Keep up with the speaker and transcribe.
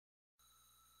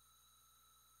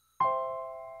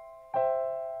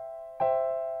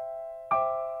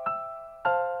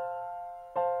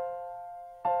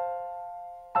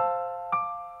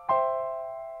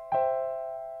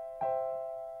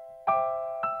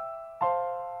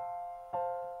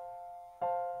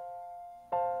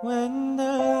When the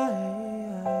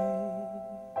light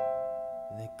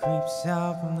that creeps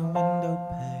out from the window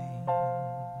pane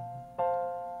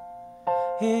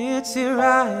hits your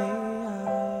eye,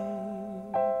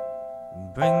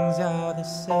 brings out the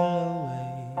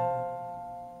silhouette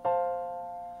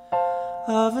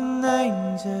of an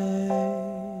angel,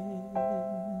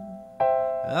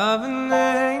 of an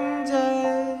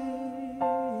angel,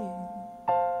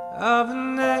 of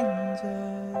an angel.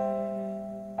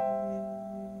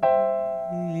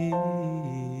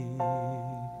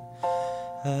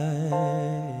 A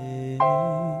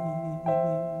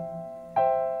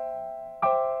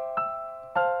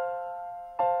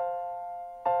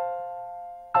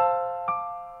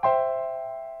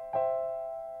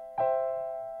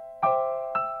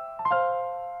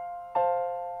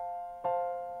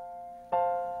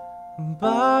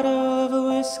bottle of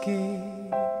whiskey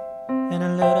and a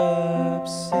lit up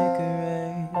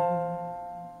cigarette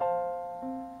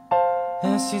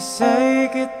as you say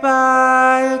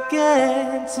goodbye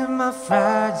again to my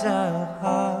fragile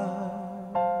heart.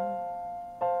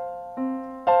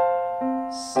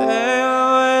 Sail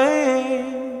away,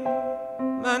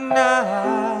 my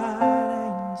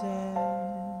night angel.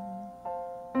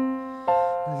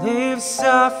 Leave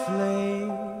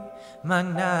softly, my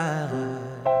night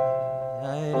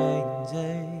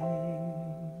angel.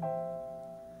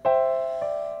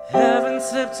 Heaven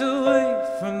slipped away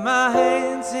from my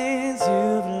hands since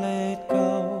you've let go.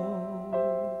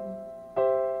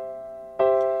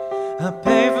 I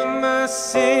pay for my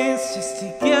sins just to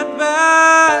get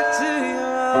back to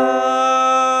your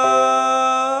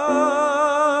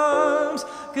arms,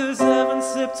 'cause heaven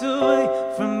slipped away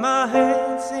from my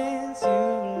hands since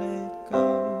you've let go.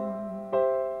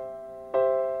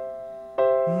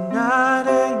 Night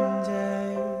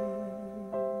angel,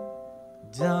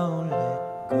 don't let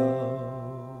go.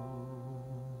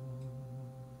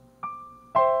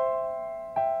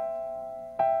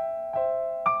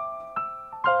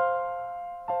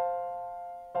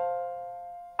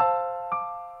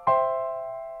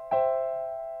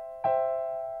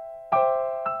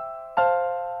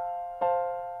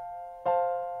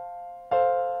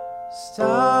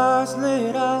 Stars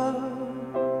lit up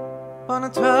on a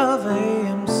 12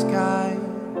 a.m. sky,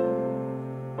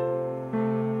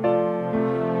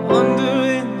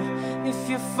 wondering if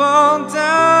you fall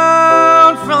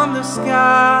down from the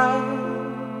sky.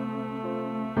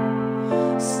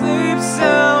 Sleep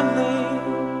soundly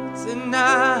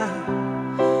tonight,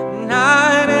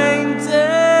 night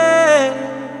angel.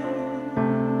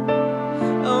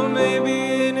 Oh,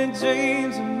 maybe in a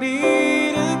dreams we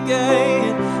meet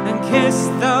again and kiss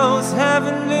those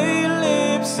heavenly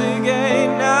lips again.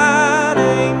 Night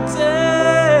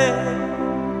angel,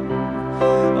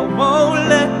 I won't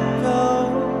let go.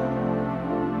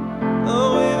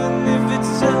 Oh, even if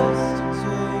it's just a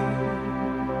dream,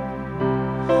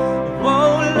 I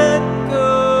won't let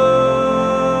go.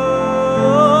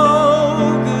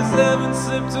 'Cause heaven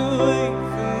slipped away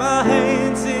from my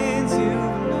hands since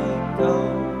you've let go.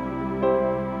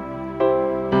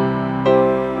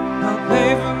 I'll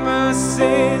pay for my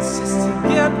sins just to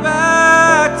get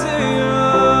back to your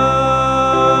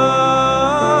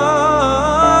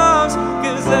arms,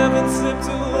 'cause heaven slipped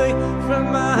away from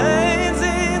my